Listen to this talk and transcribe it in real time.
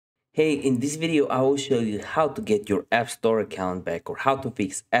Hey, in this video, I will show you how to get your App Store account back or how to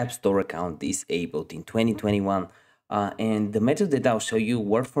fix App Store account disabled in 2021. And the method that I'll show you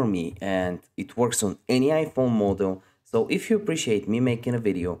worked for me and it works on any iPhone model. So if you appreciate me making a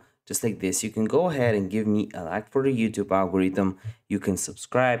video just like this, you can go ahead and give me a like for the YouTube algorithm. You can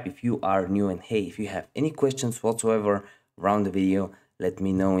subscribe if you are new, and hey, if you have any questions whatsoever around the video, let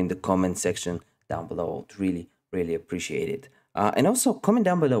me know in the comment section down below. I'd really appreciate it. And also comment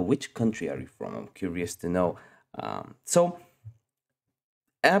down below which country are you from. I'm curious to know. So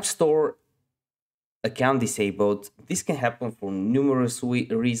App Store account disabled. This can happen for numerous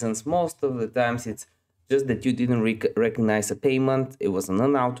reasons. Most of the times it's just that you didn't recognize a payment. It was an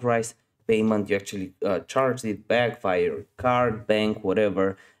unauthorized payment. You actually charged it back via your card, bank,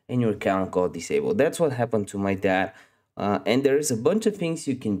 whatever, and your account got disabled. That's what happened to my dad. And there is a bunch of things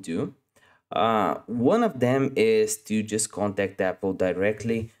you can do. One of them is to just contact Apple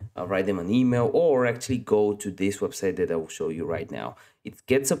directly, write them an email, or actually go to this website that I will show you right now. It's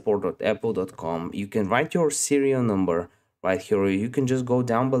getsupport.apple.com. You can write your serial number right here, or you can just go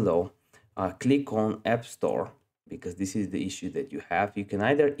down below, click on App Store, because this is the issue that you have. You can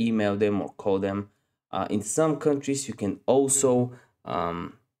either email them or call them. In some countries, you can also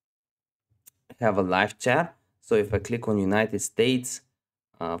have a live chat. So if I click on United States,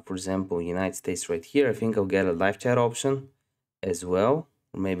 for example, United States right here, I think I'll get a live chat option as well.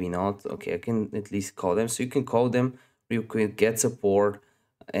 Or maybe not. Okay, I can at least call them. So you can call them real quick, get support,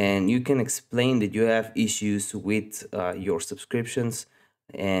 and you can explain that you have issues with your subscriptions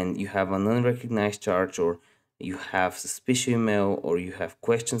and you have an unrecognized charge, or you have suspicious email, or you have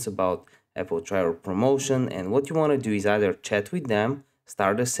questions about Apple trial promotion. And what you want to do is either chat with them,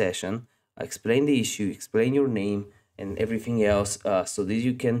 start a session, explain the issue, explain your name and everything else, so that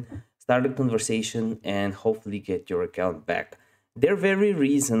you can start a conversation and hopefully get your account back. They're very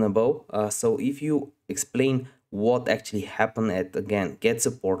reasonable. So if you explain what actually happened at, again,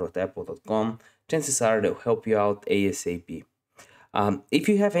 getsupport.apple.com, chances are they'll help you out ASAP. If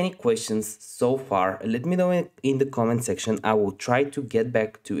you have any questions so far, let me know in the comment section. I will try to get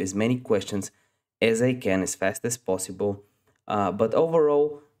back to as many questions as I can as fast as possible. But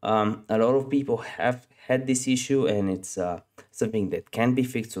overall, a lot of people have had this issue, and it's something that can be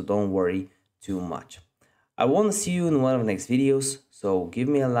fixed, so don't worry too much. I want to see you in one of the next videos, so give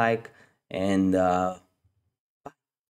me a like, and